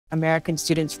American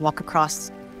students walk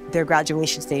across their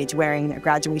graduation stage wearing a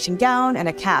graduation gown and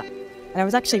a cap. And I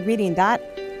was actually reading that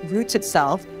roots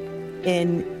itself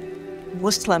in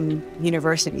Muslim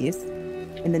universities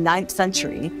in the 9th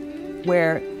century,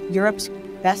 where Europe's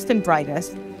best and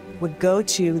brightest would go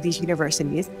to these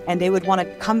universities and they would want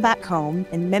to come back home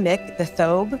and mimic the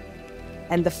thobe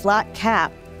and the flat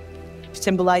cap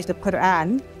symbolize the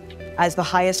Quran as the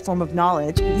highest form of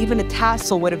knowledge. Even a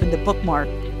tassel would have been the bookmark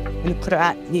in the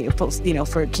Quran,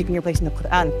 for keeping your place in the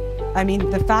Quran. I mean,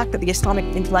 the fact that the Islamic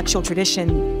intellectual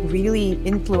tradition really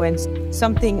influenced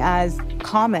something as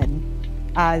common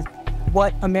as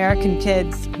what American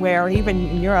kids wear, or even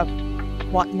in Europe,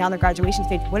 walking down the graduation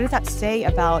stage, what does that say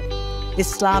about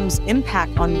Islam's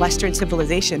impact on Western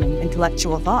civilization and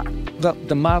intellectual thought?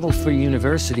 The model for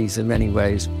universities in many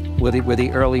ways were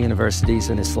the early universities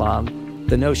in Islam.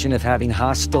 The notion of having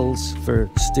hostels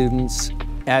for students.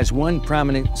 As one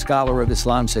prominent scholar of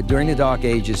Islam said, during the Dark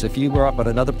Ages, if you were up on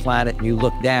another planet and you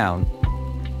looked down,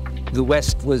 the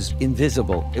West was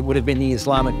invisible. It would have been the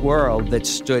Islamic world that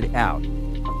stood out.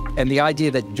 And the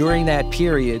idea that during that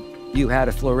period, you had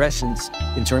a fluorescence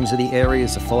in terms of the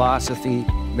areas of philosophy,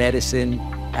 medicine,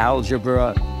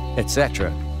 algebra,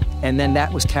 etc. And then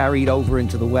that was carried over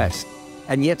into the West.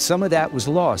 And yet some of that was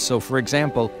lost. So for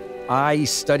example, I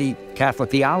studied Catholic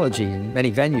theology in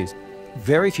many venues.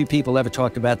 Very few people ever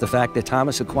talked about the fact that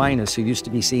Thomas Aquinas, who used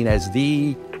to be seen as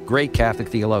the great Catholic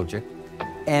theologian,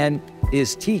 and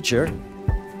his teacher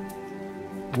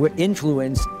were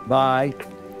influenced by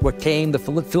what came, the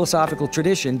philosophical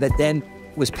tradition that then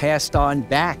was passed on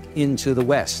back into the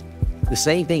West. The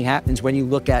same thing happens when you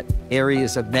look at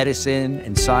areas of medicine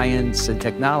and science and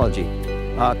technology.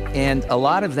 And a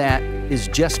lot of that is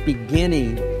just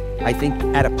beginning, I think,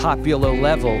 at a popular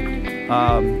level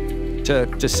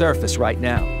to surface right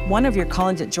now. One of your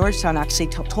colleagues at Georgetown actually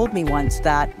told me once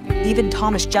that even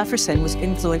Thomas Jefferson was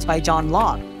influenced by John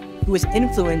Locke, who was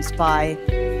influenced by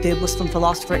the Muslim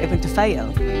philosopher Ibn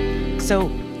Tufayl. So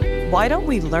why don't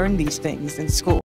we learn these things in school?